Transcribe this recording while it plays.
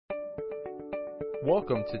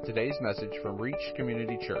Welcome to today's message from Reach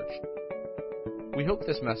Community Church. We hope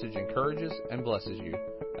this message encourages and blesses you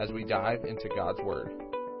as we dive into God's Word.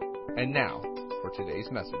 And now, for today's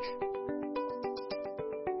message.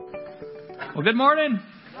 Well, good morning.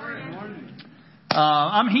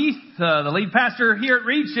 I'm Heath, the lead pastor here at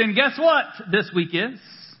Reach, and guess what this week is?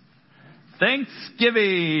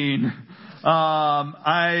 Thanksgiving.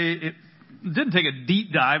 It didn't take a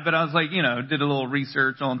deep dive, but I was did a little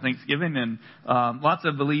research on Thanksgiving and lots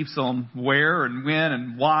of beliefs on where and when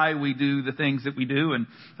and why we do the things that we do. And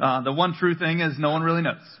the one true thing is no one really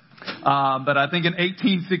knows. But I think in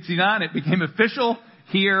 1869 it became official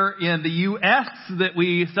here in the U.S. that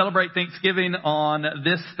we celebrate Thanksgiving on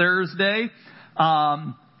this Thursday.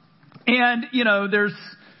 There's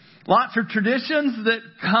lots of traditions that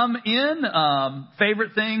come in,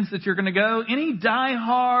 favorite things that you're going to go. Any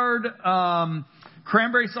die-hard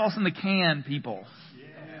cranberry sauce in the can, people?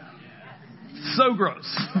 Yeah. So gross.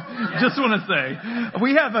 Just want to say.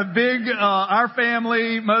 We have a big, our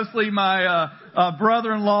family, mostly my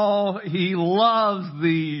brother-in-law, he loves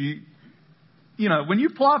the, when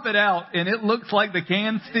you plop it out and it looks like the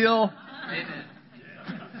can still.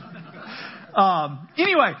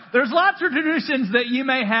 Anyway, there's lots of traditions that you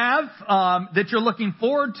may have that you're looking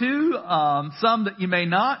forward to, some that you may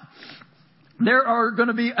not. There are going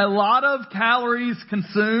to be a lot of calories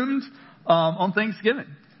consumed on Thanksgiving.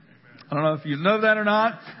 I don't know if you know that or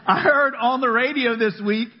not. I heard on the radio this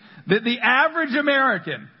week that the average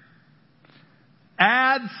American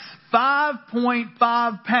adds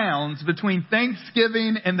 5.5 pounds between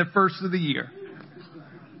Thanksgiving and the first of the year.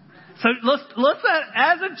 So let's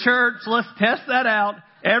as a church, let's test that out.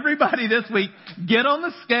 Everybody this week, get on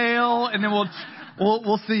the scale, and then we'll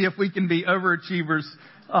see if we can be overachievers.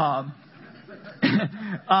 And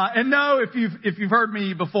no, if you've heard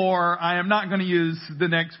me before, I am not going to use the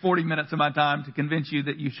next 40 minutes of my time to convince you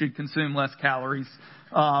that you should consume less calories.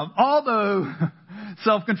 Although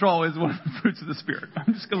self-control is one of the fruits of the Spirit.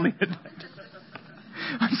 I'm just going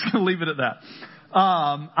to leave it at that.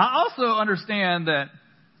 I also understand that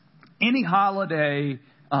any holiday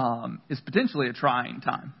is potentially a trying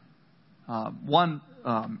time.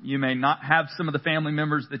 You may not have some of the family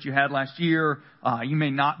members that you had last year. You may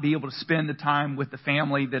not be able to spend the time with the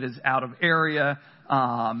family that is out of area.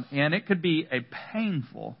 And it could be a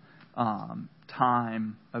painful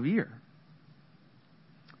time of year.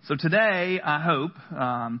 So today, I hope,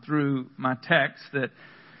 through my text, that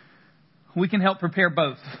we can help prepare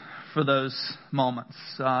both for those moments.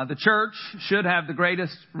 The church should have the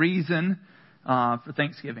greatest reason for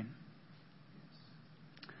Thanksgiving.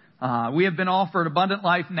 We have been offered abundant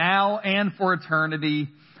life now and for eternity,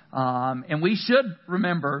 and we should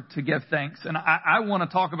remember to give thanks. And I want to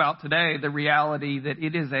talk about today the reality that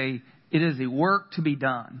it is a work to be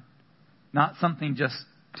done, not something just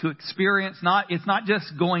to experience. It's not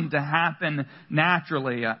just going to happen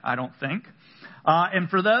naturally, I don't think. And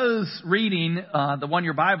for those reading the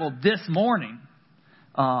one-year Bible this morning,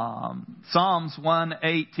 Psalms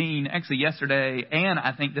 118, actually yesterday and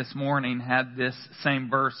I think this morning had this same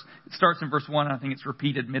verse. It starts in verse 1, and I think it's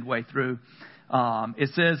repeated midway through. It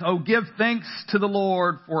says, "Oh, give thanks to the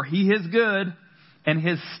Lord, for He is good, and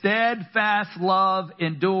His steadfast love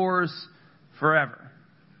endures forever."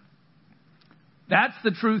 That's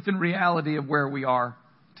the truth and reality of where we are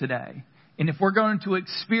today. And if we're going to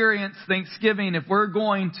experience Thanksgiving, if we're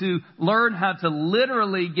going to learn how to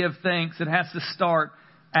literally give thanks, it has to start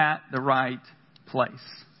at the right place.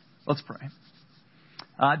 Let's pray.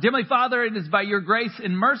 Dearly Father, it is by your grace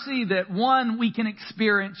and mercy that, one, we can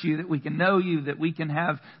experience you, that we can know you, that we can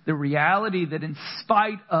have the reality that in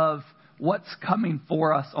spite of what's coming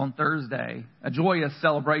for us on Thursday, a joyous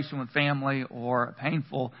celebration with family or a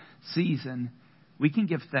painful season, we can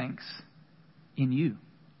give thanks in you.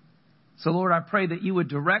 So, Lord, I pray that you would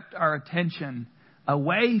direct our attention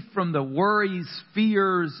away from the worries,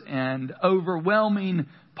 fears, and overwhelming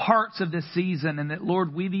parts of this season, and that,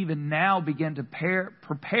 Lord, we'd even now begin to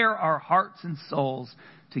prepare our hearts and souls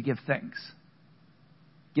to give thanks.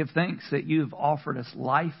 Give thanks that you have offered us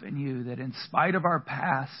life in you, that in spite of our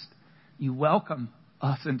past, you welcome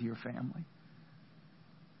us into your family.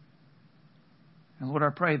 And, Lord,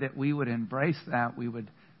 I pray that we would embrace that, we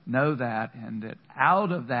would know that, and that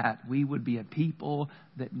out of that we would be a people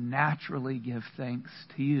that naturally give thanks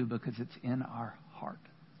to you because it's in our heart.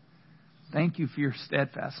 Thank you for your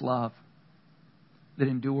steadfast love that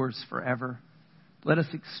endures forever. Let us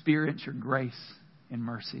experience your grace and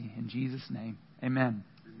mercy. In Jesus' name, amen.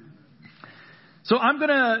 So I'm going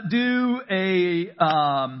to do a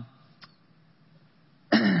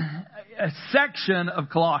section of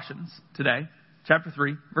Colossians today. chapter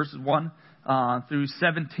 3, verses 1 through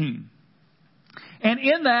 17. And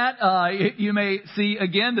in that, you may see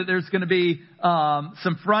again that there's going to be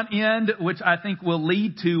some front end, which I think will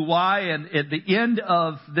lead to why. And at the end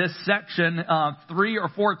of this section, 3 or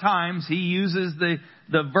 4 times, he uses the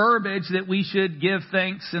verbiage that we should give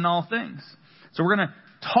thanks in all things. So we're going to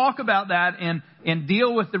talk about that and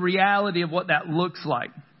deal with the reality of what that looks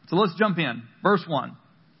like. So let's jump in. Verse 1.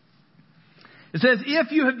 It says,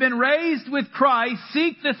 if you have been raised with Christ,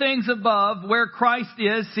 seek the things above where Christ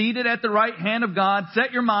is, seated at the right hand of God.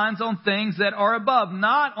 Set your minds on things that are above,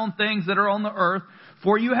 not on things that are on the earth.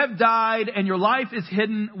 For you have died and your life is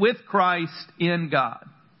hidden with Christ in God.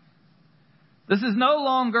 This is no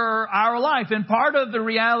longer our life. And part of the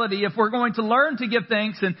reality, if we're going to learn to give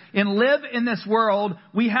thanks and live in this world,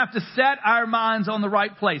 we have to set our minds on the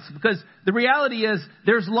right place. Because the reality is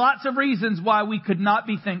there's lots of reasons why we could not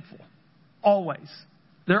be thankful. Always.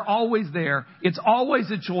 They're always there. It's always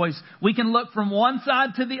a choice. We can look from one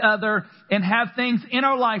side to the other and have things in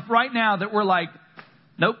our life right now that we're like,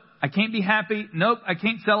 nope, I can't be happy. Nope, I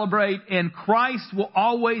can't celebrate. And Christ will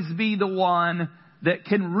always be the one that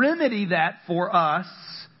can remedy that for us,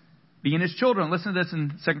 being His children. Listen to this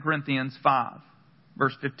in 2 Corinthians 5,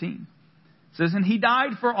 verse 15. It says, and He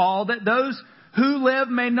died for all, that those who live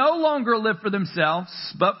may no longer live for themselves,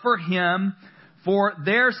 but for Him, for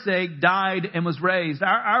their sake died and was raised.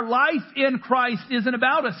 Our life in Christ isn't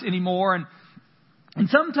about us anymore. And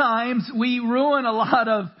sometimes we ruin a lot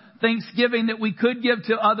of thanksgiving that we could give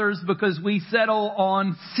to others because we settle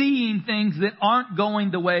on seeing things that aren't going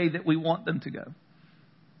the way that we want them to go.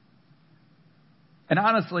 And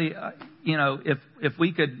honestly, if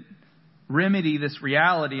we could remedy this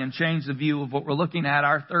reality and change the view of what we're looking at,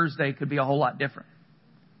 our Thursday could be a whole lot different.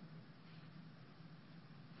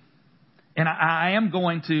 And I am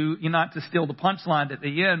going to, not to steal the punchline at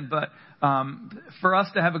the end, but for us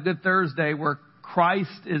to have a good Thursday where Christ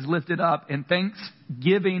is lifted up and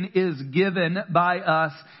thanksgiving is given by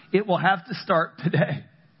us, it will have to start today.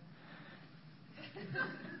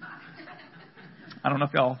 I don't know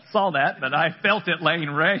if y'all saw that, but I felt it laying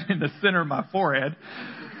right in the center of my forehead.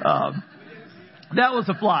 That was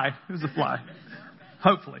a fly. It was a fly.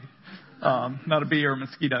 Hopefully. Not a bee or a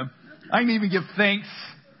mosquito. I can even give thanks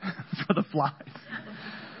for the flies.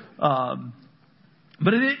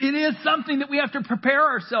 But it is something that we have to prepare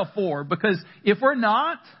ourselves for, because if we're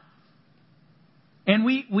not, and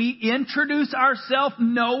we introduce ourselves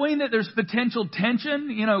knowing that there's potential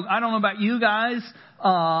tension, I don't know about you guys,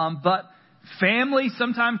 but family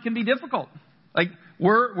sometimes can be difficult. Like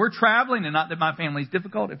we're traveling, and not that my family's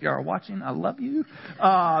difficult. If you are watching, I love you.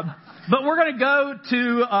 But we're going to go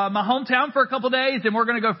to my hometown for a couple of days, and we're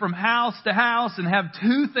going to go from house to house and have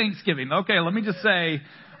 2 Thanksgiving. Okay, let me just say,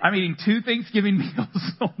 I'm eating 2 Thanksgiving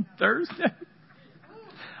meals on Thursday.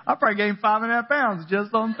 I probably gained 5.5 pounds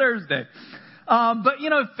just on Thursday. But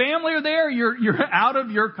family are there. You're out of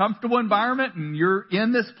your comfortable environment and you're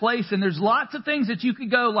in this place, and there's lots of things that you could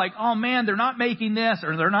go like, oh man, they're not making this,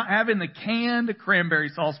 or they're not having the canned cranberry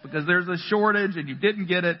sauce because there's a shortage and you didn't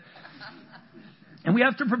get it. And we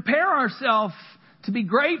have to prepare ourselves to be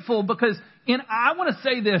grateful, because I want to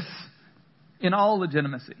say this in all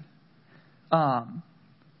legitimacy.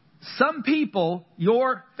 Some people,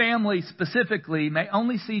 your family specifically, may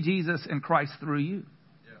only see Jesus and Christ through you.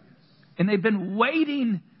 And they've been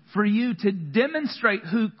waiting for you to demonstrate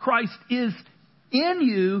who Christ is in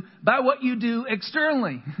you by what you do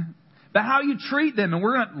externally, by how you treat them. And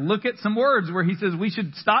we're going to look at some words where he says we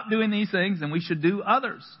should stop doing these things and we should do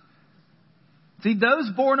others. See,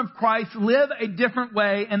 those born of Christ live a different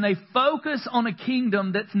way, and they focus on a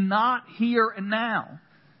kingdom that's not here and now.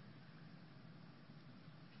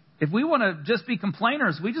 If we want to just be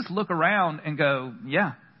complainers, we just look around and go,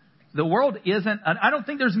 yeah. The world isn't, I don't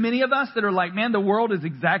think there's many of us that are like, man, the world is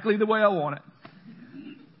exactly the way I want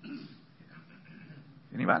it.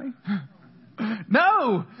 Anybody?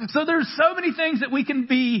 No. So there's so many things that we can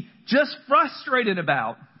be just frustrated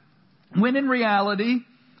about, when in reality,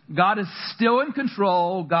 God is still in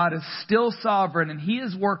control. God is still sovereign, and He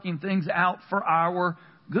is working things out for our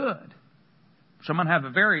good. So I'm going to have a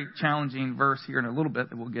very challenging verse here in a little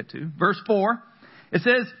bit that we'll get to. Verse 4, it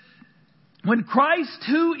says, when Christ,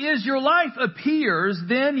 who is your life, appears,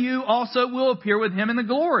 then you also will appear with Him in the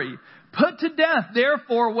glory. Put to death,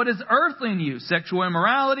 therefore, what is earthly in you: sexual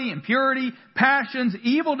immorality, impurity, passions,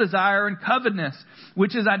 evil desire, and covetousness,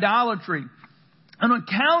 which is idolatry. And on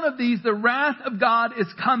account of these, the wrath of God is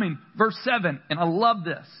coming. Verse 7, and I love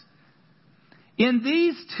this. In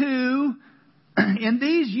these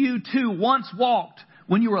you too once walked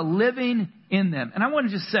when you were living in them. And I want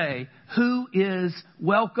to just say, who is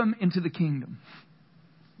welcome into the kingdom?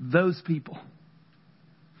 Those people.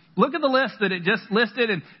 Look at the list that it just listed,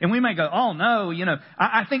 and we may go, oh no,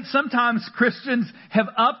 I think sometimes Christians have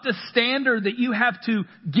upped a standard that you have to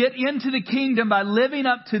get into the kingdom by living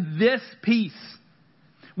up to this piece.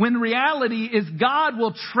 When reality is God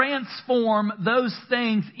will transform those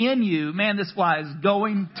things in you. Man, this fly is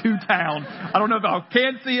going to town. I don't know if y'all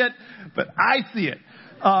can see it, but I see it.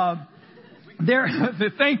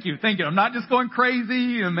 Thank you. I'm not just going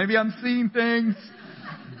crazy, and maybe I'm seeing things.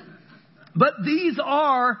 But those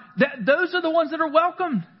are the ones that are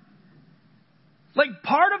welcomed. Like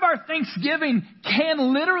part of our Thanksgiving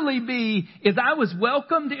can literally be is I was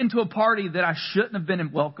welcomed into a party that I shouldn't have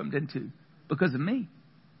been welcomed into because of me.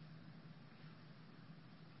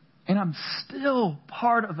 And I'm still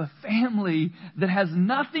part of a family that has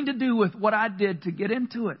nothing to do with what I did to get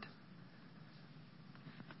into it.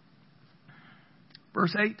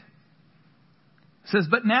 Verse 8 says,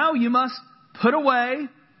 but now you must put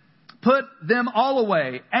them all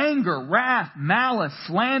away. Anger, wrath, malice,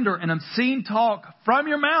 slander, and obscene talk from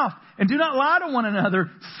your mouth. And do not lie to one another,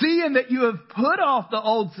 seeing that you have put off the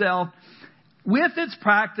old self with its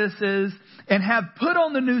practices and have put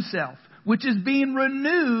on the new self, which is being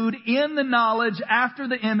renewed in the knowledge after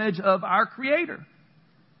the image of our Creator.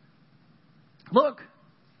 Look,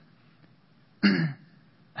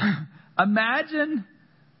 imagine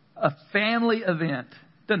a family event.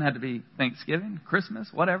 Doesn't have to be Thanksgiving, Christmas,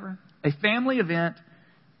 whatever. A family event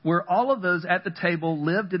where all of those at the table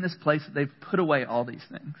lived in this place that they've put away all these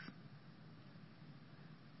things.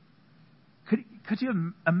 Could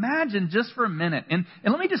you imagine just for a minute? And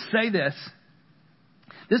let me just say this.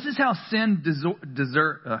 This is how sin this is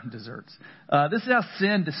how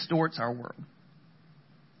sin distorts our world.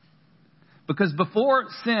 Because before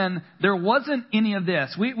sin, there wasn't any of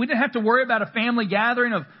this. We didn't have to worry about a family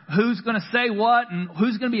gathering of who's going to say what and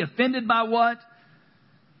who's going to be offended by what.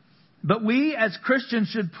 But we as Christians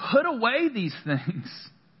should put away these things.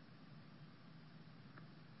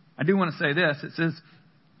 I do want to say this. It says,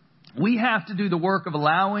 we have to do the work of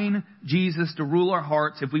allowing Jesus to rule our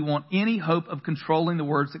hearts if we want any hope of controlling the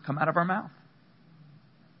words that come out of our mouth.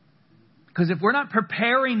 Because if we're not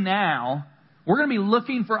preparing now, we're going to be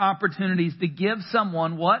looking for opportunities to give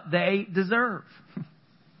someone what they deserve.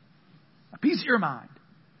 A piece of your mind.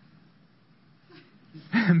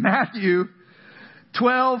 Matthew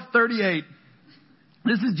 12:38.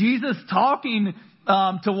 This is Jesus talking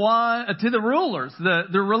to the rulers,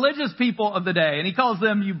 the religious people of the day. And he calls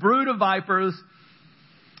them, you brood of vipers.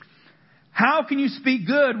 How can you speak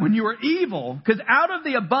good when you are evil? Because out of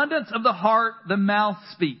the abundance of the heart, the mouth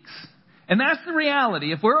speaks. And that's the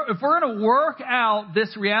reality. If we're going to work out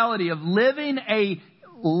this reality of living a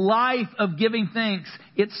life of giving thanks,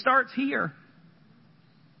 it starts here.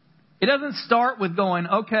 It doesn't start with going,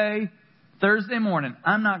 okay, Thursday morning,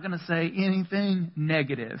 I'm not going to say anything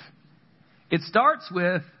negative. It starts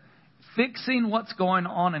with fixing what's going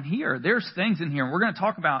on in here. There's things in here, and we're going to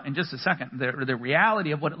talk about in just a second, the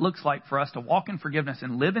reality of what it looks like for us to walk in forgiveness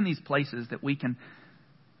and live in these places that we can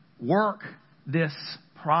work this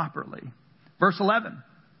properly. Verse 11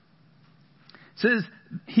 says,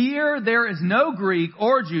 here there is no Greek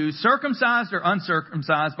or Jew, circumcised or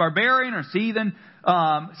uncircumcised, barbarian or heathen,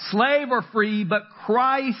 slave or free, but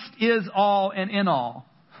Christ is all and in all.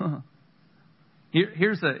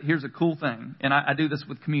 Here's a cool thing, and I do this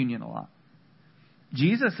with communion a lot.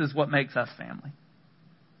 Jesus is what makes us family.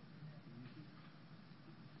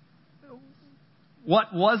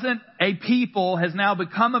 What wasn't a people has now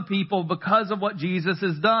become a people because of what Jesus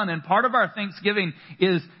has done. And part of our Thanksgiving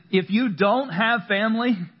is if you don't have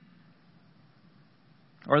family,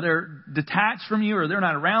 or they're detached from you, or they're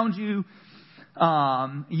not around you,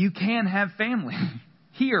 you can have family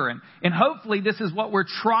here. And hopefully this is what we're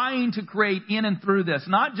trying to create in and through this.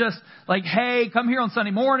 Not just like, hey, come here on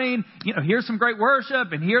Sunday morning, here's some great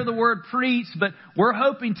worship and hear the word preached. But we're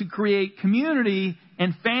hoping to create community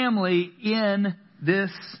and family in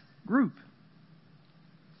this group.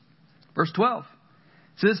 Verse 12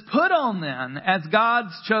 says, put on then as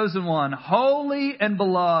God's chosen one, holy and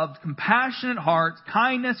beloved, compassionate hearts,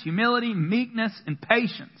 kindness, humility, meekness, and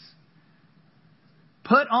patience.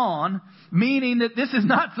 Put on, meaning that this is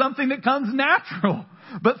not something that comes natural,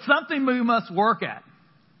 but something we must work at.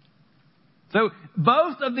 So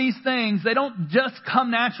both of these things, they don't just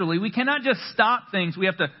come naturally. We cannot just stop things. We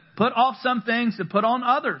have to put off some things to put on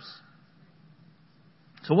others.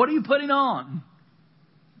 So what are you putting on?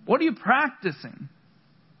 What are you practicing?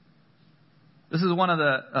 This is one of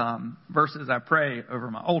the verses I pray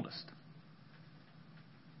over my oldest.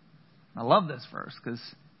 I love this verse because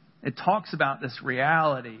it talks about this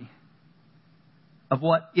reality of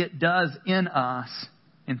what it does in us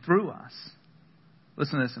and through us.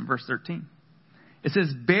 Listen to this in verse 13. It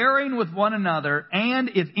says, bearing with one another,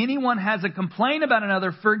 and if anyone has a complaint about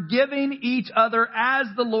another, forgiving each other as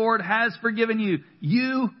the Lord has forgiven you.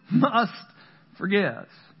 You must forgive.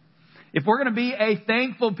 If we're going to be a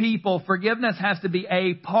thankful people, forgiveness has to be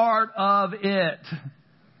a part of it.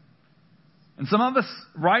 And some of us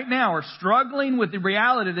right now are struggling with the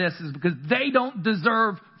reality of this is because they don't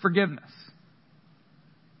deserve forgiveness.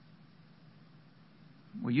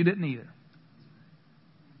 Well, you didn't either.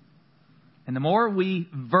 And the more we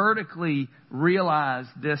vertically realize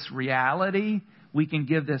this reality, we can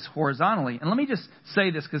give this horizontally. And let me just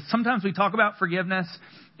say this, because sometimes we talk about forgiveness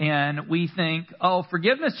and we think, oh,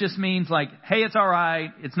 forgiveness just means like, hey, it's all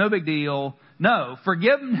right, it's no big deal. No,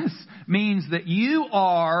 forgiveness means that you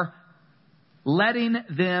are letting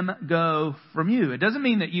them go from you. It doesn't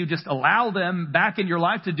mean that you just allow them back in your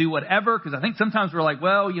life to do whatever, because I think sometimes we're like,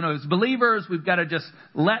 well, as believers, we've got to just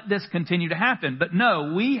let this continue to happen. But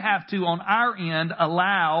no, we have to, on our end,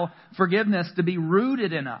 allow forgiveness to be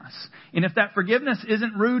rooted in us. And if that forgiveness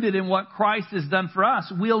isn't rooted in what Christ has done for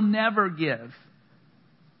us, we'll never give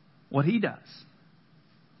what He does.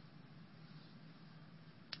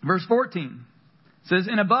 Verse 14. Says,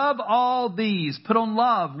 and above all these, put on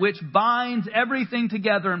love, which binds everything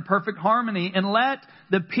together in perfect harmony, and let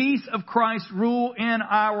the peace of Christ rule in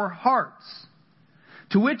our hearts,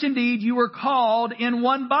 to which indeed you were called in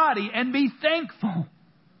one body, and be thankful.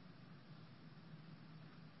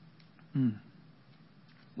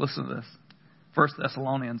 Listen to this. 1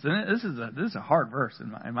 Thessalonians, and this is a hard verse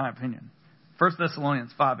in my opinion. 1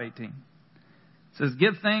 Thessalonians 5:18. It says,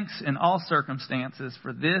 give thanks in all circumstances,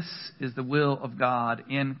 for this is the will of God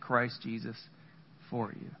in Christ Jesus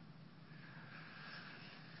for you.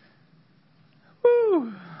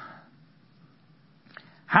 Woo.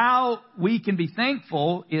 How we can be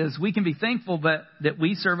thankful is we can be thankful that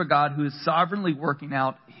we serve a God who is sovereignly working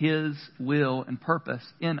out His will and purpose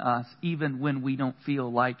in us, even when we don't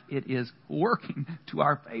feel like it is working to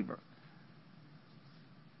our favor.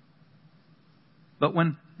 But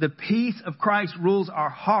when the peace of Christ rules our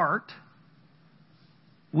heart,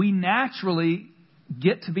 we naturally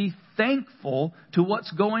get to be thankful to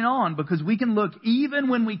what's going on, because we can look, even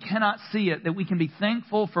when we cannot see it, that we can be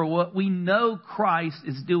thankful for what we know Christ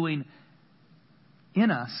is doing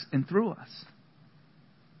in us and through us.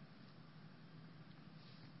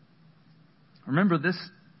 Remember, this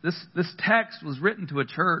text was written to a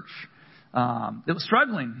church that was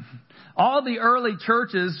struggling. All the early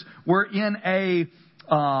churches were in a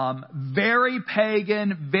very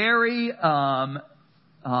pagan, very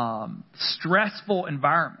stressful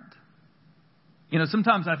environment.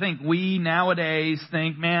 Sometimes I think we nowadays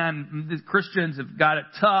think, man, the Christians have got it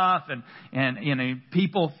tough, and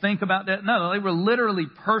people think about that. No, they were literally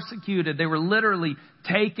persecuted. They were literally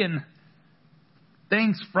taken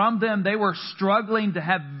things from them. They were struggling to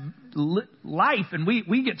have life, and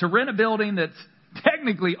we get to rent a building that's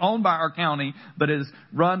technically owned by our county, but is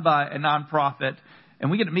run by a nonprofit. And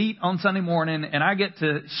we get to meet on Sunday morning, and I get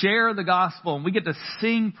to share the gospel, and we get to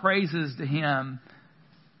sing praises to Him.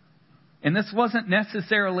 And this wasn't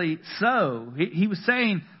necessarily so. He was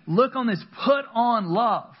saying, look on this, put on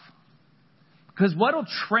love. Because what will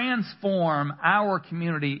transform our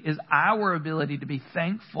community is our ability to be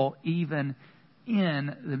thankful even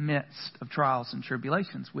in the midst of trials and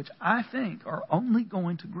tribulations, which I think are only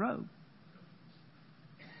going to grow.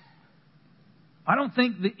 I don't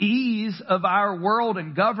think the ease of our world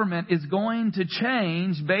and government is going to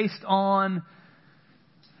change based on,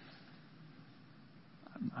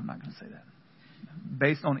 I'm not going to say that,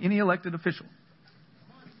 based on any elected official.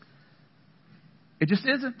 It just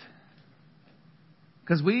isn't.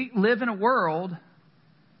 Because we live in a world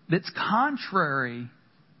that's contrary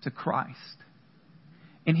to Christ.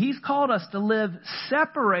 And He's called us to live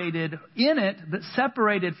separated in it, but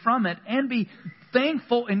separated from it, and be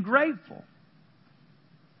thankful and grateful.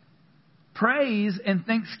 Praise and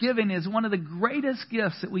thanksgiving is one of the greatest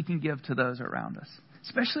gifts that we can give to those around us,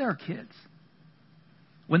 especially our kids.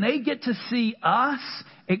 When they get to see us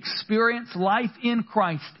experience life in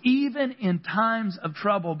Christ, even in times of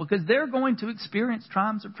trouble, because they're going to experience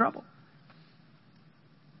times of trouble.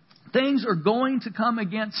 Things are going to come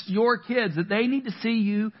against your kids that they need to see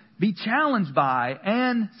you be challenged by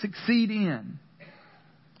and succeed in.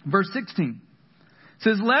 Verse 16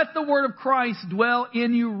 says, let the word of Christ dwell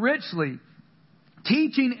in you richly,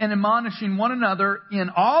 teaching and admonishing one another in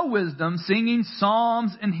all wisdom, singing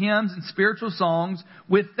psalms and hymns and spiritual songs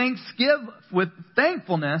with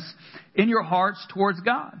thankfulness in your hearts towards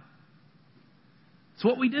God. It's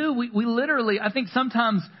what we do. We literally, I think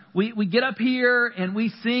sometimes we get up here and we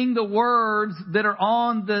sing the words that are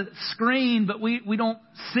on the screen, but we don't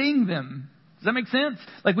sing them. Does that make sense?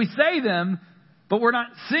 Like we say them, but we're not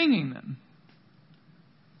singing them.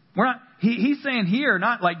 We're not. He's saying here,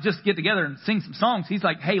 not like just get together and sing some songs. He's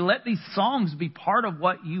like, hey, let these songs be part of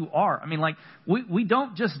what you are. I mean, like we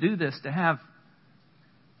don't just do this to have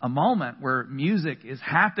a moment where music is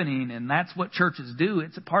happening and that's what churches do.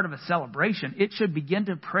 It's a part of a celebration. It should begin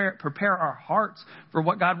to prepare our hearts for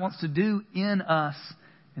what God wants to do in us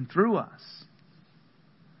and through us.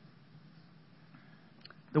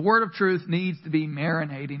 The word of truth needs to be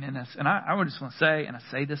marinating in us. And I would just want to say, and I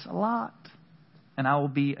say this a lot, and I will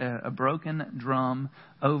be a broken drum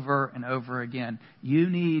over and over again. You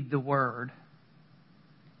need the word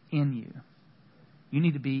in you. You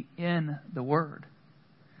need to be in the word.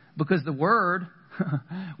 Because the word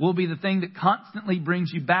will be the thing that constantly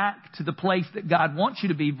brings you back to the place that God wants you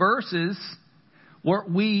to be versus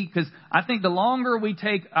because I think the longer we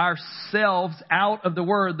take ourselves out of the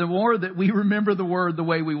word, the more that we remember the word the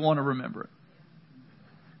way we want to remember it.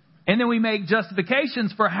 And then we make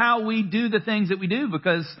justifications for how we do the things that we do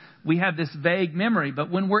because we have this vague memory.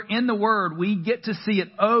 But when we're in the Word, we get to see it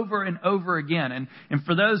over and over again. And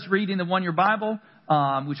for those reading the One Year Bible,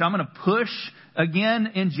 which I'm going to push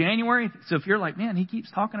again in January. So if you're like, man, he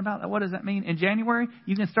keeps talking about that, what does that mean? In January,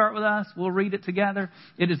 you can start with us. We'll read it together.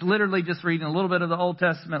 It is literally just reading a little bit of the Old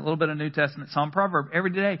Testament, a little bit of New Testament, Psalm, Proverb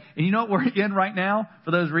every day. And you know what we're in right now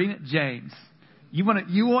for those reading it? James. You want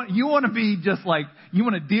to be just like, you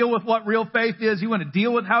want to deal with what real faith is. You want to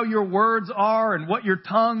deal with how your words are and what your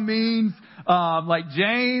tongue means. Like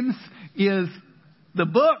James is the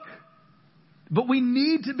book. But we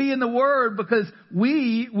need to be in the Word because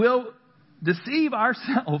we will deceive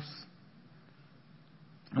ourselves.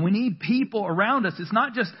 And we need people around us. It's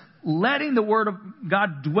not just letting the Word of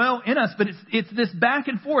God dwell in us, but it's this back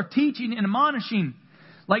and forth teaching and admonishing.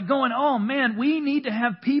 Like going, oh man, we need to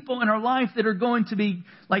have people in our life that are going to be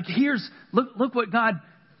like, look what God,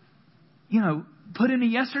 put in me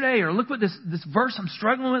yesterday, or look what this verse I'm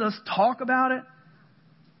struggling with. Let's talk about it.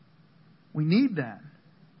 We need that.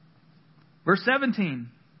 Verse 17.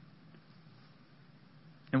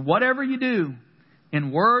 And whatever you do,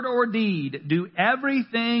 in word or deed, do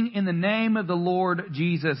everything in the name of the Lord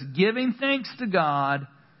Jesus, giving thanks to God,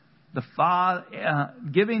 the Father,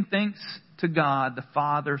 the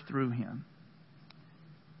Father through Him.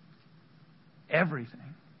 Everything.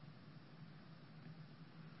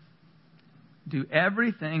 Do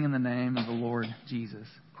everything in the name of the Lord Jesus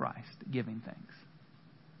Christ, giving thanks.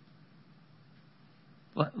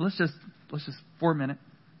 Let's just for a minute.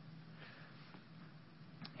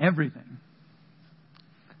 Everything.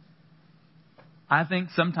 I think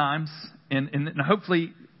sometimes, and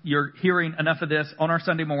hopefully you're hearing enough of this on our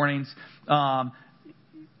Sunday mornings. And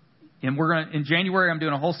in January, I'm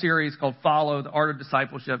doing a whole series called Follow, the Art of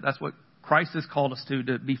Discipleship. That's what Christ has called us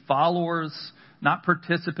to be followers, not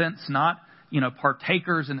participants, not,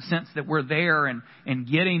 partakers in the sense that we're there and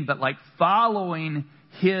getting, but like following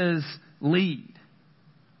His lead.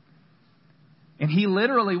 And He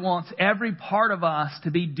literally wants every part of us to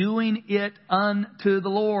be doing it unto the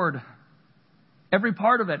Lord. Every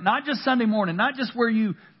part of it. Not just Sunday morning, not just where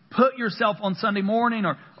you put yourself on Sunday morning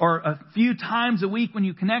or a few times a week when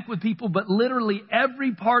you connect with people, but literally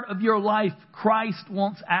every part of your life Christ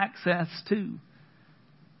wants access to.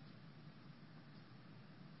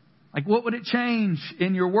 Like, what would it change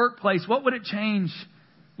in your workplace? What would it change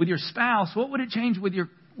with your spouse? What would it change with your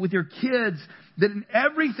kids? That in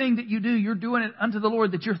everything that you do, you're doing it unto the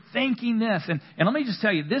Lord, that you're thanking this. And let me just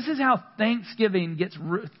tell you, this is how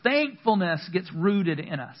thankfulness gets rooted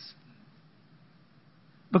in us.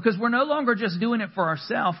 Because we're no longer just doing it for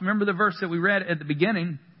ourselves. Remember the verse that we read at the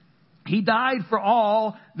beginning? He died for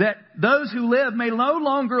all, that those who live may no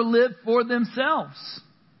longer live for themselves.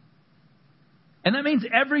 And that means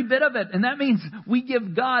every bit of it. And that means we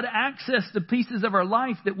give God access to pieces of our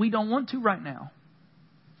life that we don't want to right now.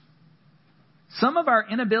 Some of our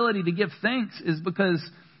inability to give thanks is because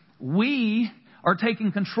we are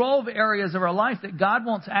taking control of areas of our life that God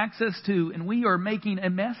wants access to, and we are making a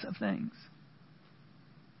mess of things.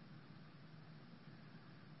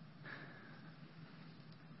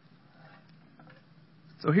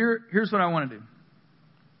 So here's what I want to do.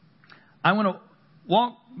 I want to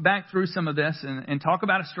walk back through some of this and talk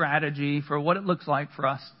about a strategy for what it looks like for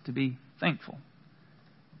us to be thankful.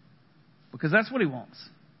 Because that's what He wants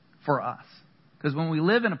for us. Because when we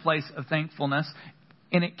live in a place of thankfulness,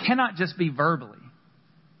 and it cannot just be verbally.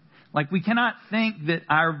 Like we cannot think that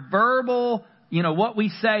our verbal, what we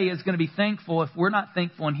say is going to be thankful if we're not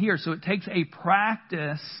thankful in here. So it takes a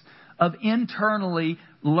practice of internally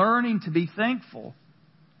learning to be thankful.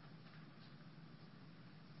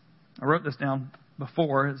 I wrote this down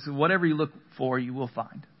before. It's whatever you look for, you will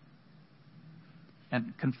find.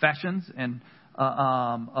 And confessions and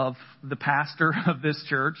of the pastor of this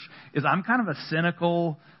church is I'm kind of a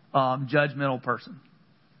cynical, judgmental person.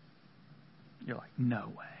 You're like, no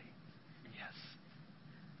way. Yes.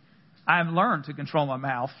 I've learned to control my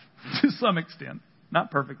mouth to some extent. Not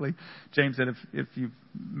perfectly. James said if you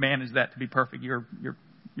manage that to be perfect, you're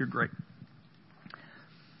great.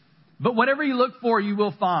 But whatever you look for, you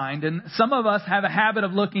will find. And some of us have a habit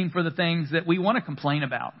of looking for the things that we want to complain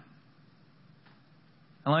about.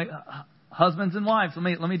 And like husbands and wives,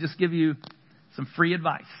 let me just give you some free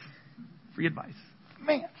advice. Free advice.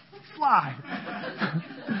 Man, fly.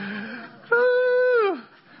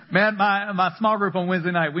 Man, my small group on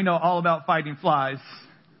Wednesday night, we know all about fighting flies.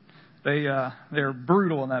 They're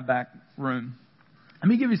brutal in that back room. Let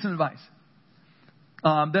me give you some advice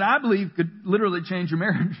that I believe could literally change your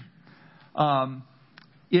marriage.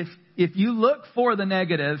 If you look for the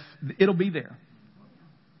negative, it'll be there.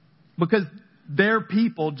 Because they're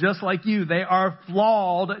people just like you. They are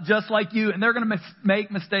flawed just like you. And they're going to make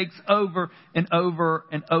mistakes over and over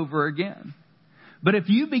and over again. But if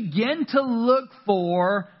you begin to look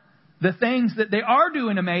for the things that they are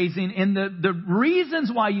doing amazing and the reasons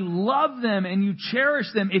why you love them and you cherish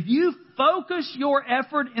them, if you focus your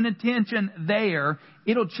effort and attention there,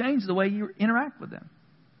 it'll change the way you interact with them.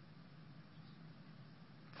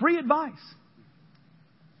 Free advice.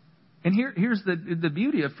 And here's the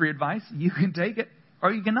beauty of free advice. You can take it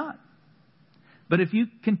or you cannot. But if you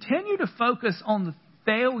continue to focus on the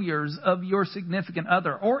failures of your significant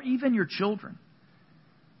other or even your children,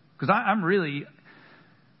 because I'm really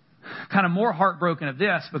kind of more heartbroken of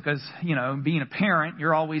this because, being a parent,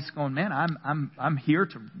 you're always going, man, I'm here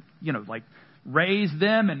to, like raise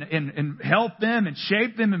them and help them and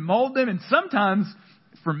shape them and mold them. And sometimes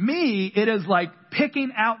for me, it is like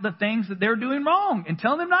picking out the things that they're doing wrong and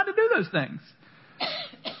telling them not to do those things.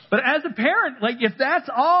 But as a parent, like if that's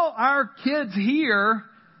all our kids hear,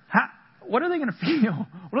 what are they going to feel?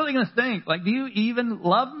 What are they going to think? Like, do you even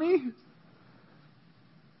love me?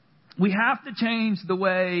 We have to change the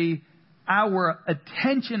way our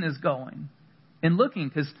attention is going and looking,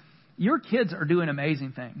 because your kids are doing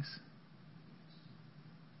amazing things.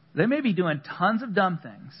 They may be doing tons of dumb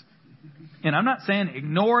things. And I'm not saying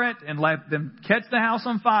ignore it and let them catch the house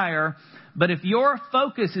on fire. But if your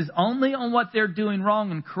focus is only on what they're doing wrong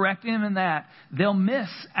and correcting them in that, they'll miss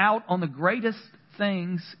out on the greatest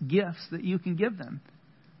things, gifts that you can give them.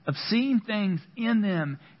 Of seeing things in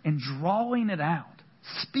them and drawing it out.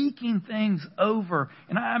 Speaking things over.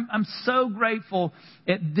 And I'm so grateful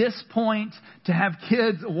at this point to have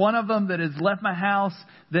kids. One of them that has left my house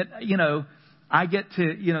that, I get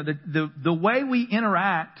to, the way we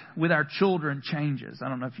interact with our children changes. I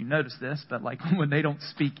don't know if you noticed this, but like when they don't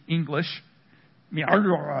speak English,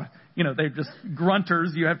 they're just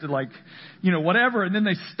grunters. You have to whatever. And then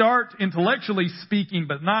they start intellectually speaking,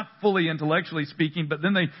 but not fully intellectually speaking. But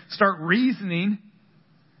then they start reasoning.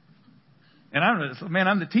 And I don't know,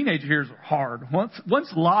 man, the teenager here is hard.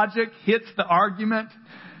 Once logic hits the argument,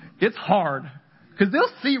 it's hard. Because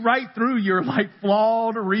they'll see right through your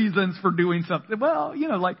flawed reasons for doing something. Well,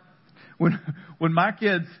 when my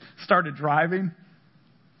kids started driving,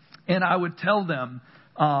 and I would tell them,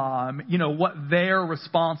 what they're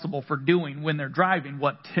responsible for doing when they're driving,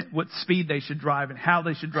 what speed they should drive, and how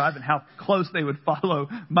they should drive, and how close they would follow.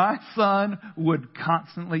 My son would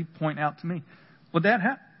constantly point out to me, "Well, Dad,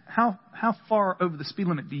 how far over the speed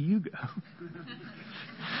limit do you go?"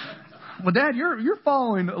 "Well, Dad, you're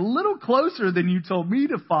following a little closer than you told me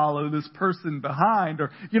to follow this person behind,"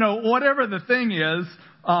 or whatever the thing is.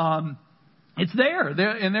 It's there.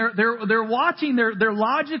 They're watching. They're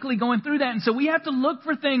logically going through that, and so we have to look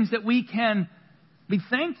for things that we can be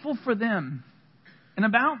thankful for them and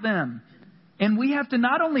about them. And we have to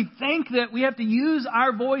not only thank that, we have to use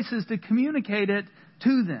our voices to communicate it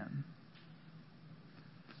to them.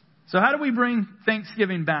 So how do we bring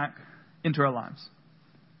Thanksgiving back into our lives?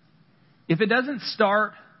 If it doesn't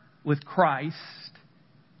start with Christ,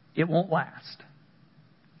 it won't last.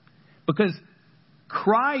 Because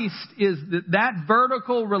Christ is that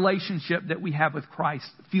vertical relationship that we have with Christ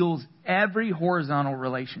fuels every horizontal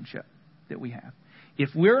relationship that we have.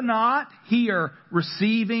 If we're not here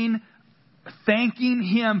receiving, thanking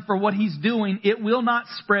Him for what He's doing, it will not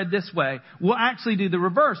spread this way. We'll actually do the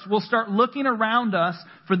reverse. We'll start looking around us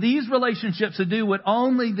for these relationships to do what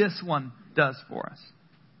only this one does for us.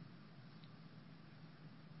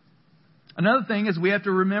 Another thing is we have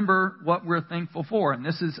to remember what we're thankful for. And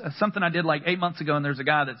this is something I did like 8 months ago. And there's a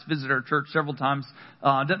guy that's visited our church several times,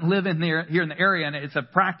 doesn't live here in the area. And it's a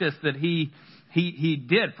practice that he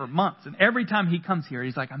did for months. And every time he comes here,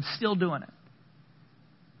 he's like, I'm still doing it.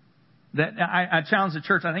 That I challenged the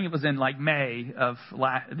church, I think it was in like May of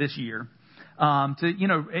this year,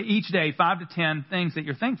 to, each day, 5 to 10 things that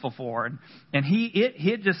you're thankful for. And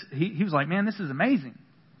he was like, man, this is amazing.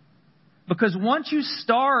 Because once you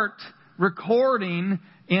start recording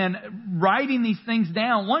and writing these things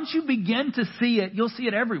down, once you begin to see it, you'll see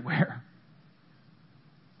it everywhere.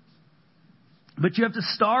 But you have to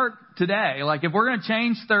start today. Like if we're going to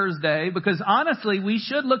change Thursday, because honestly, we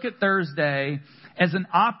should look at Thursday as an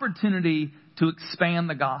opportunity to expand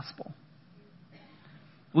the gospel.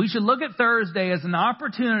 We should look at Thursday as an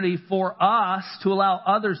opportunity for us to allow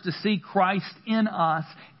others to see Christ in us.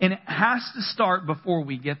 And it has to start before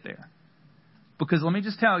we get there. Because let me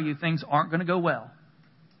just tell you, things aren't going to go well.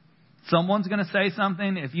 Someone's going to say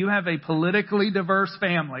something. If you have a politically diverse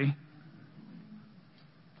family,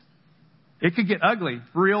 it could get ugly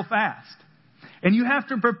real fast. And you have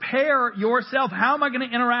to prepare yourself. How am I going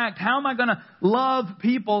to interact? How am I going to love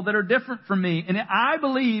people that are different from me? And I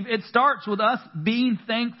believe it starts with us being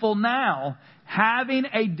thankful now, having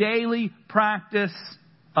a daily practice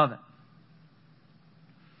of it.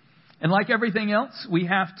 And like everything else, we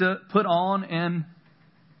have to put on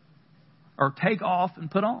or take off and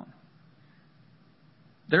put on.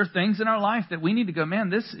 There are things in our life that we need to go, man,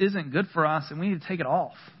 this isn't good for us, and we need to take it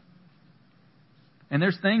off. And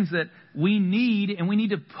there's things that we need, and we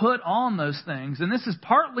need to put on those things. And this is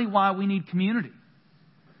partly why we need community.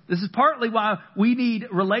 This is partly why we need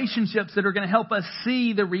relationships that are going to help us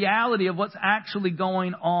see the reality of what's actually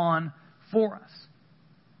going on for us.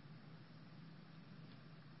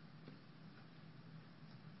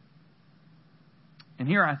 And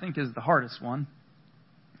here I think is the hardest one.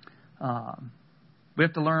 We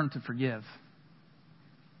have to learn to forgive.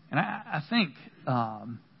 And I think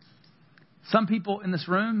some people in this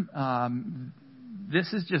room,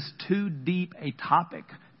 this is just too deep a topic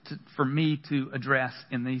for me to address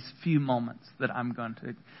in these few moments that I'm going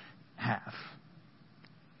to have.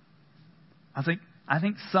 I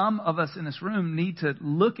think some of us in this room need to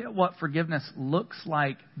look at what forgiveness looks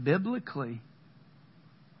like biblically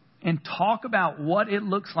and talk about what it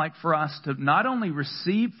looks like for us to not only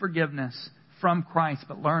receive forgiveness from Christ,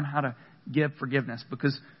 but learn how to give forgiveness.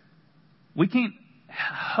 Because we can't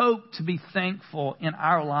hope to be thankful in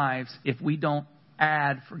our lives if we don't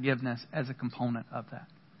add forgiveness as a component of that.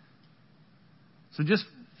 So just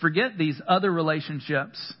forget these other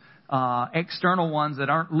relationships, external ones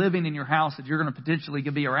that aren't living in your house that you're going to potentially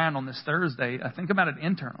be around on this Thursday. Think about it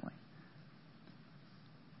internally.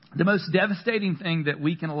 The most devastating thing that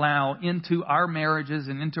we can allow into our marriages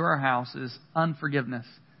and into our house is unforgiveness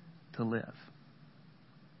to live.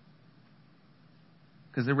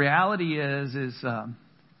 Because the reality is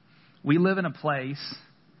we live in a place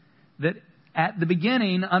that at the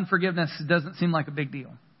beginning, unforgiveness doesn't seem like a big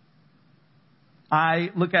deal. I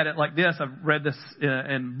look at it like this. I've read this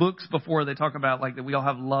in books before. They talk about like that we all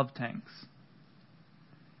have love tanks.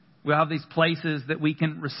 We have these places that we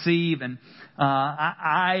can receive. And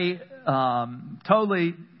I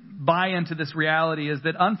totally buy into this reality is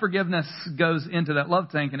that unforgiveness goes into that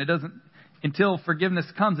love tank, and it doesn't, until forgiveness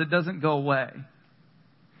comes, it doesn't go away.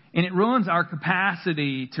 And it ruins our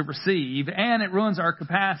capacity to receive, and it ruins our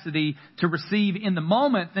capacity to receive in the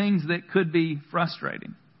moment things that could be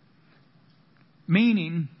frustrating.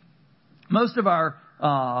 Meaning, most of our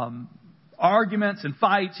arguments and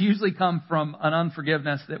fights usually come from an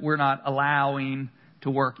unforgiveness that we're not allowing to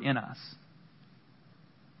work in us.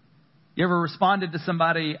 You ever responded to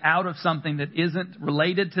somebody out of something that isn't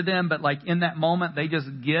related to them, but like in that moment they just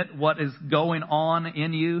get what is going on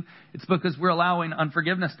in you? It's because we're allowing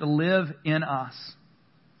unforgiveness to live in us.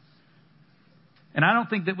 And I don't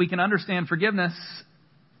think that we can understand forgiveness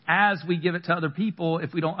as we give it to other people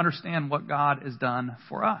if we don't understand what God has done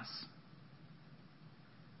for us.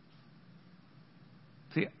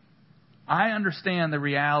 See, I understand the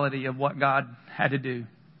reality of what God had to do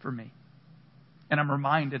for me. And I'm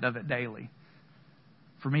reminded of it daily.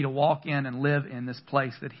 For me to walk in and live in this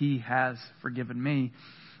place that He has forgiven me.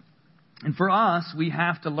 And for us, we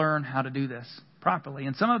have to learn how to do this properly.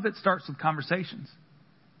 And some of it starts with conversations.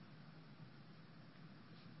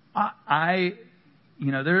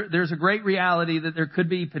 There's a great reality that there could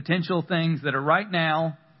be potential things that are right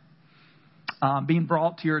now being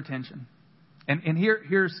brought to your attention. And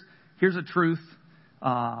here's a truth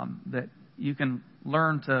that you can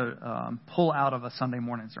learn to pull out of a Sunday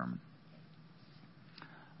morning sermon.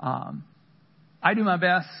 I do my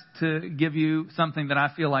best to give you something that I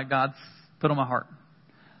feel like God's put on my heart.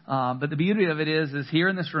 But the beauty of it is here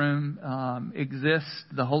in this room exists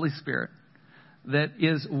the Holy Spirit that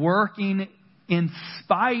is working in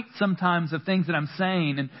spite sometimes of things that I'm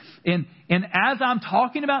saying. And as I'm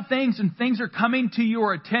talking about things and things are coming to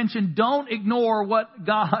your attention, don't ignore what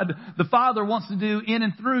God the Father wants to do in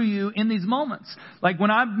and through you in these moments. Like when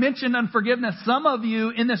I mentioned unforgiveness, some of you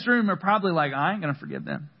in this room are probably like, I ain't going to forgive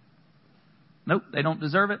them. Nope, they don't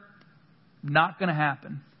deserve it. Not going to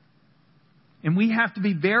happen. And we have to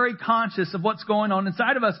be very conscious of what's going on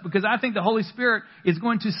inside of us, because I think the Holy Spirit is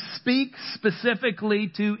going to speak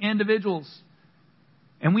specifically to individuals.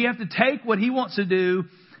 And we have to take what He wants to do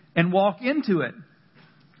and walk into it.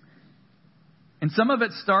 And some of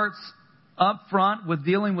it starts up front with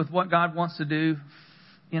dealing with what God wants to do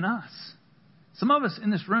in us. Some of us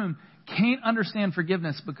in this room can't understand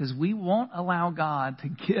forgiveness because we won't allow God to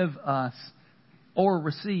give us or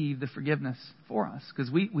receive the forgiveness for us.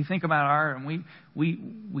 Because we think about and we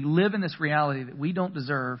live in this reality that we don't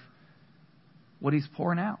deserve what He's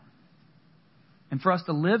pouring out. And for us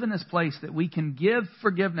to live in this place that we can give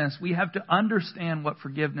forgiveness, we have to understand what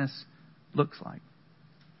forgiveness looks like.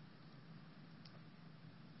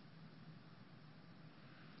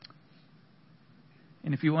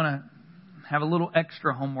 And if you want to have a little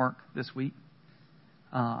extra homework this week,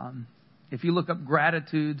 if you look up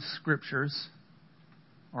gratitude scriptures,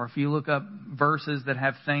 or if you look up verses that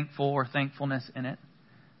have thankful or thankfulness in it,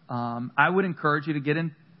 I would encourage you to get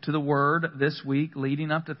into the Word this week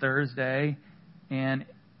leading up to Thursday and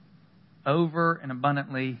over and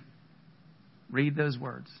abundantly read those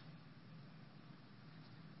words.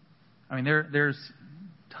 I mean, there's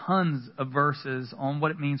tons of verses on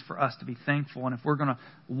what it means for us to be thankful. And if we're going to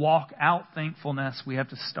walk out thankfulness, we have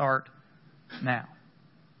to start now.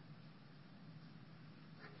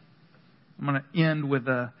 I'm going to end with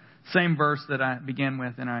the same verse that I began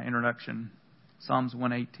with in our introduction. Psalms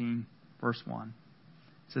 118, verse 1.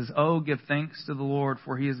 It says, "Oh, give thanks to the Lord,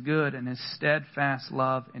 for He is good, and His steadfast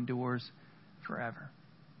love endures forever."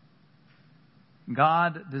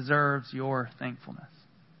 God deserves your thankfulness.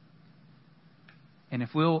 And if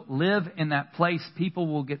we'll live in that place, people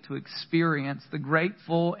will get to experience the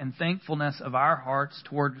grateful and thankfulness of our hearts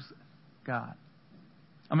towards God.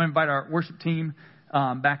 I'm going to invite our worship team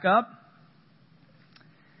back up.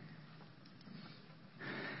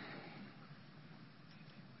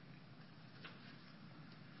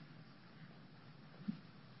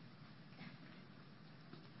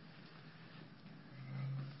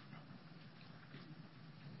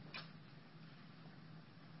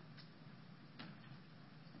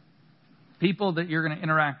 People that you're going to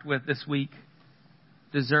interact with this week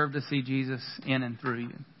deserve to see Jesus in and through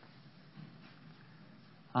you.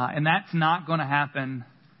 And that's not going to happen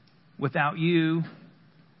without you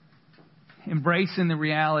embracing the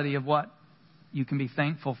reality of what you can be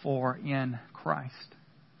thankful for in Christ.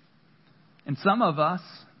 And some of us,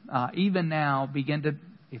 even now,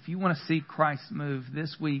 if you want to see Christ move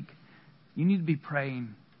this week, you need to be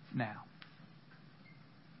praying now.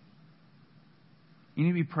 You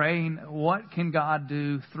need to be praying, what can God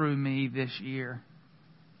do through me this year?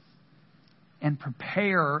 And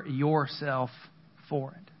prepare yourself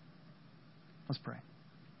for it. Let's pray.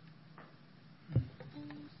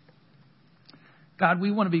 God,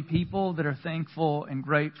 we want to be people that are thankful and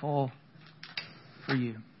grateful for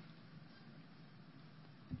you.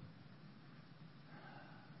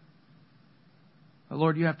 But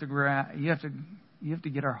Lord, you have to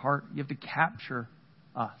get our heart. You have to capture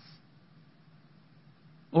us.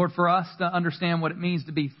 Lord, for us to understand what it means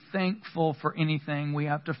to be thankful for anything, we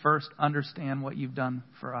have to first understand what you've done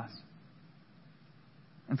for us.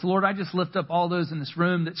 And so, Lord, I just lift up all those in this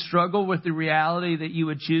room that struggle with the reality that you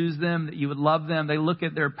would choose them, that you would love them. They look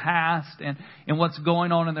at their past and what's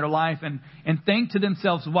going on in their life and think to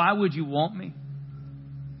themselves, why would you want me?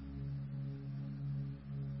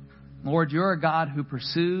 Lord, you're a God who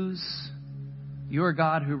pursues. You're a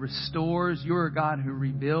God who restores. You're a God who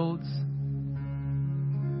rebuilds.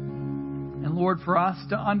 And Lord, for us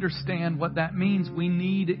to understand what that means, we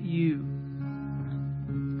need you.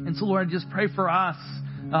 And so, Lord, I just pray for us,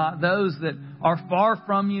 those that are far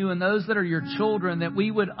from you and those that are your children, that we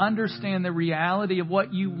would understand the reality of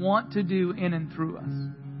what you want to do in and through us.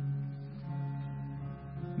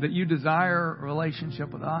 That you desire a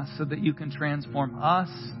relationship with us so that you can transform us,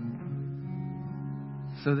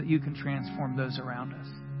 so that you can transform those around us.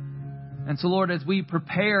 And so, Lord, as we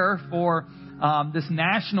prepare for this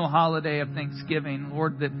national holiday of Thanksgiving,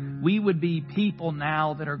 Lord, that we would be people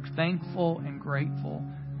now that are thankful and grateful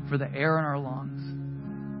for the air in our lungs,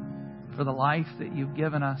 for the life that you've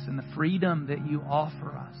given us and the freedom that you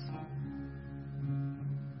offer us.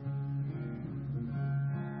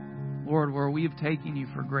 Lord, where we have taken you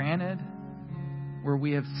for granted, where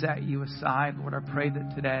we have set you aside, Lord, I pray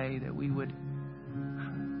that today that we would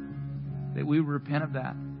repent of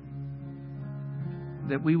that.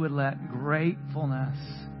 That we would let gratefulness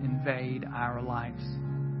invade our lives.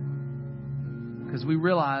 Because we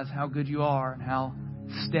realize how good you are and how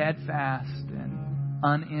steadfast and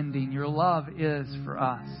unending your love is for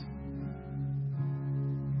us.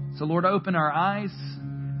 So, Lord, open our eyes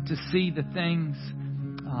to see the things,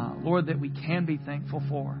 Lord, that we can be thankful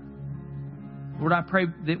for. Lord, I pray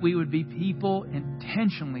that we would be people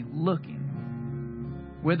intentionally looking,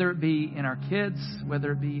 whether it be in our kids,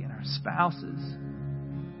 whether it be in our spouses,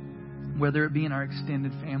 whether it be in our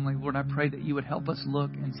extended family. Lord, I pray that you would help us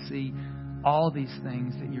look and see all these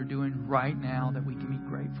things that you're doing right now that we can be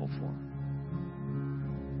grateful for.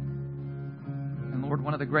 And Lord,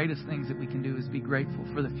 one of the greatest things that we can do is be grateful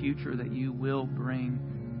for the future that you will bring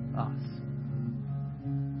us.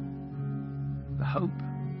 The hope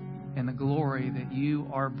and the glory that you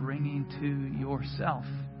are bringing to yourself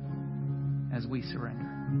as we surrender.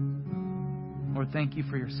 Lord, thank you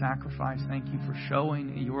for your sacrifice. Thank you for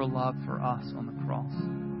showing your love for us on the cross.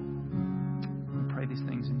 We pray these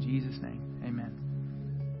things in Jesus' name. Amen.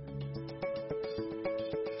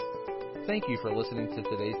 Thank you for listening to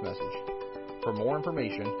today's message. For more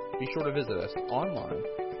information, be sure to visit us online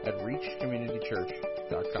at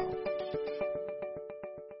reachcommunitychurch.com.